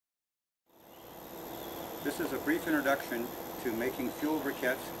This is a brief introduction to making fuel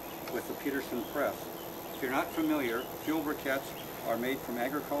briquettes with the Peterson press. If you're not familiar, fuel briquettes are made from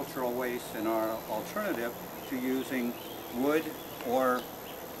agricultural waste and are alternative to using wood or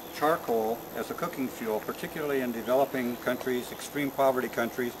charcoal as a cooking fuel, particularly in developing countries, extreme poverty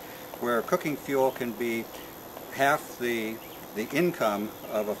countries, where cooking fuel can be half the income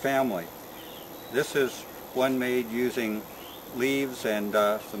of a family. This is one made using leaves and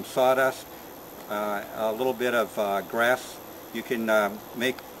some sawdust, a little bit of grass. You can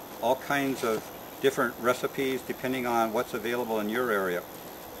make all kinds of different recipes depending on what's available in your area.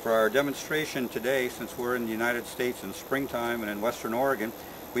 For our demonstration today, since we're in the United States in springtime and in western Oregon,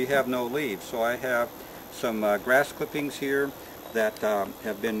 we have no leaves. So I have some grass clippings here that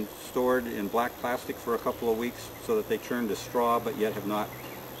have been stored in black plastic for a couple of weeks so that they turn to straw but yet have not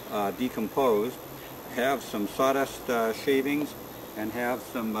decomposed. Have some sawdust shavings and have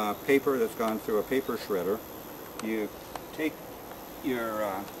some paper that's gone through a paper shredder. You take your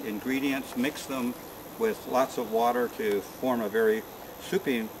ingredients, mix them with lots of water to form a very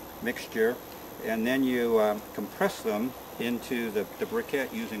soupy mixture, and then you compress them into the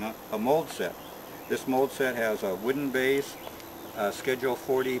briquette using a mold set. This mold set has a wooden base, a Schedule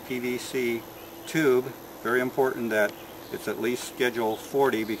 40 PVC tube. Very important that it's at least Schedule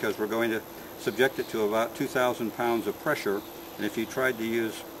 40 because we're going to subject it to about 2,000 pounds of pressure. And if you tried to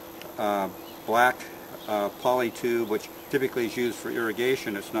use black poly tube, which typically is used for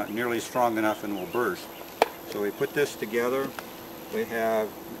irrigation, it's not nearly strong enough and will burst. So we put this together. We have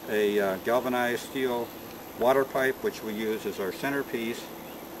a galvanized steel water pipe, which we use as our centerpiece.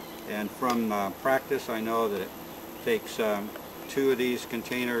 And from practice, I know that it takes 2 of these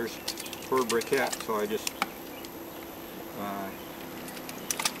containers per briquette. So I just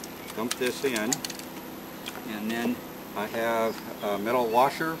dump this in, and then I have a metal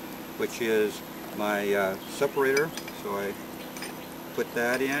washer, which is my separator. So I put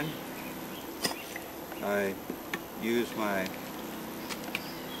that in. I use my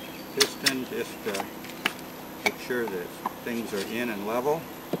piston just to make sure that things are in and level.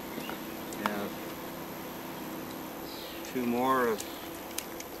 I have 2 more of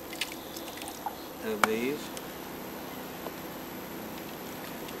these.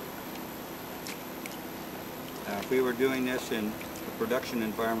 If we were doing this in a production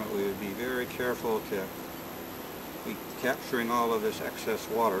environment, we would be very careful to be capturing all of this excess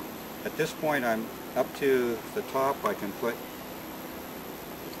water. At this point, I'm up to the top. I can put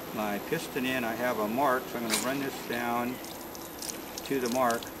my piston in. I have a mark, so I'm going to run this down to the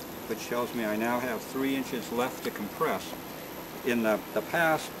mark, which tells me I now have 3 inches left to compress. In the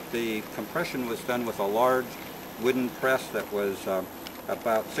past, the compression was done with a large wooden press that was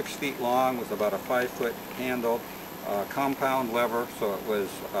about 6 feet long with about a 5-foot handle, compound lever, so it was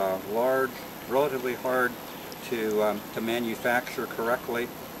large, relatively hard to manufacture correctly,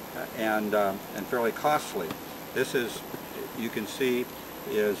 and fairly costly. This is, you can see,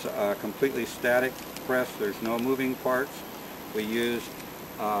 is a completely static press. There's no moving parts. We use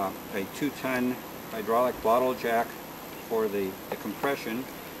a 2-ton hydraulic bottle jack for the compression.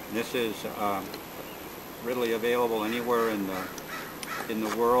 This is readily available anywhere in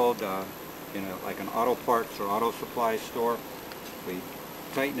the world, like an auto parts or auto supply store. We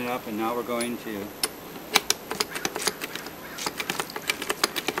tighten it up, and now we're going to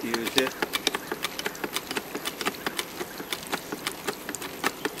use it.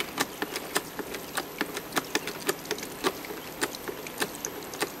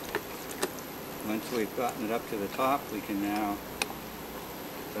 Once we've gotten it up to the top, we can now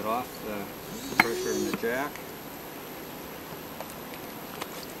cut off the pressure in the jack.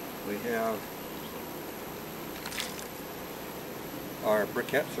 We have our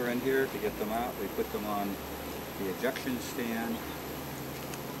briquettes are in here. To get them out, we put them on the ejection stand.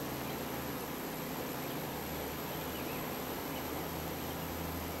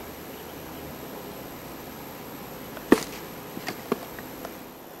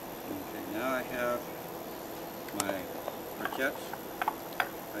 Okay, now I have my briquettes.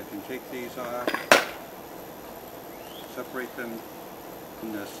 I can take these off, separate them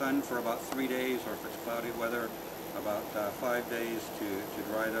in the sun for about 3 days, or if it's cloudy weather, about 5 days to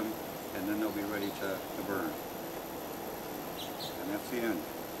dry them, and then they'll be ready to burn. And that's the end.